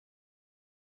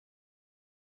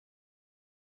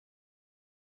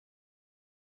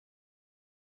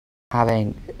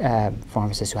Having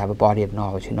pharmacists who have a body of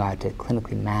knowledge, who know how to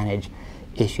clinically manage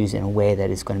issues in a way that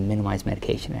is going to minimize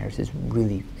medication errors is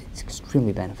it's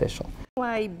extremely beneficial.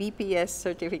 Why BPS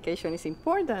certification is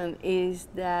important is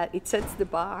that it sets the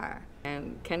bar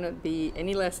and cannot be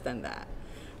any less than that.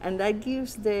 And that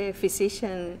gives the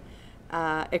physician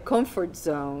a comfort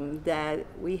zone that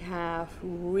we have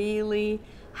really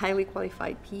highly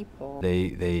qualified people.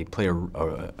 They play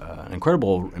an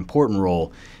incredible important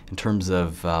role in terms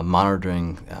of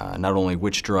monitoring not only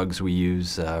which drugs we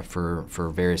use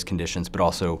for various conditions, but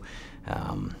also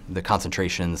the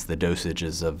concentrations, the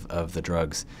dosages of the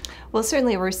drugs. Well,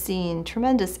 certainly we're seeing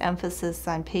tremendous emphasis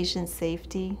on patient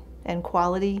safety and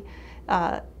quality,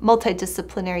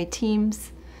 multidisciplinary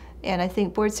teams, and I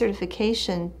think board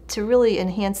certification to really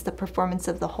enhance the performance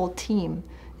of the whole team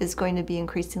is going to be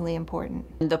increasingly important.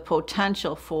 The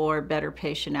potential for better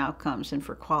patient outcomes and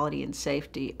for quality and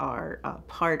safety are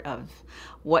part of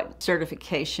what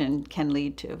certification can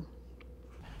lead to.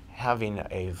 Having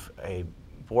a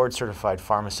board-certified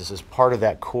pharmacist as part of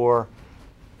that core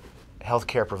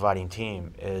healthcare providing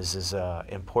team is as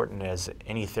important as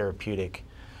any therapeutic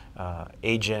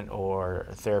agent or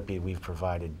therapy we've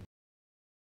provided.